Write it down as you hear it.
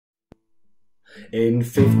In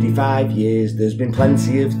 55 years there's been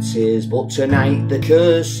plenty of tears, but tonight the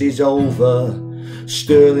curse is over.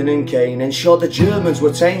 Sterling and Kane ensured the Germans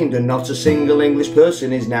were tamed, and not a single English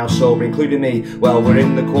person is now sober, including me. Well, we're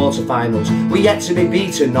in the quarter-finals, we're yet to be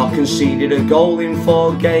beaten, not conceded a goal in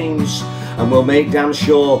 4 games. And we'll make damn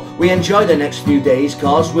sure we enjoy the next few days,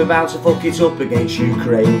 cause we're about to fuck it up against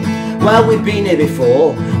Ukraine. Well, we've been here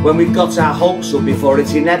before, when we've got our hopes up before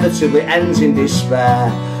it inevitably ends in despair.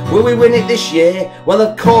 Will we win it this year? Well,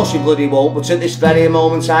 of course we bloody won't, but at this very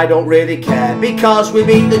moment I don't really care, because we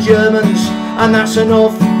beat the Germans, and that's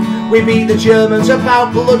enough. We beat the Germans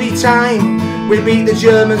about bloody time. We beat the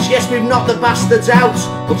Germans, yes, we've knocked the bastards out,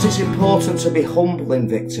 but it's important to be humble in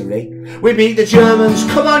victory. We beat the Germans,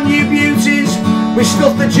 come on you beauties. We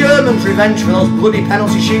stuffed the Germans, revenge for those bloody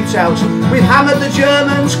penalty shootouts. We've hammered the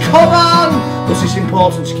Germans, come on! But it's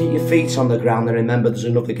important to keep your feet on the ground, and remember there's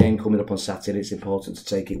another game coming up on Saturday. It's important to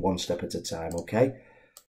take it one step at a time, okay?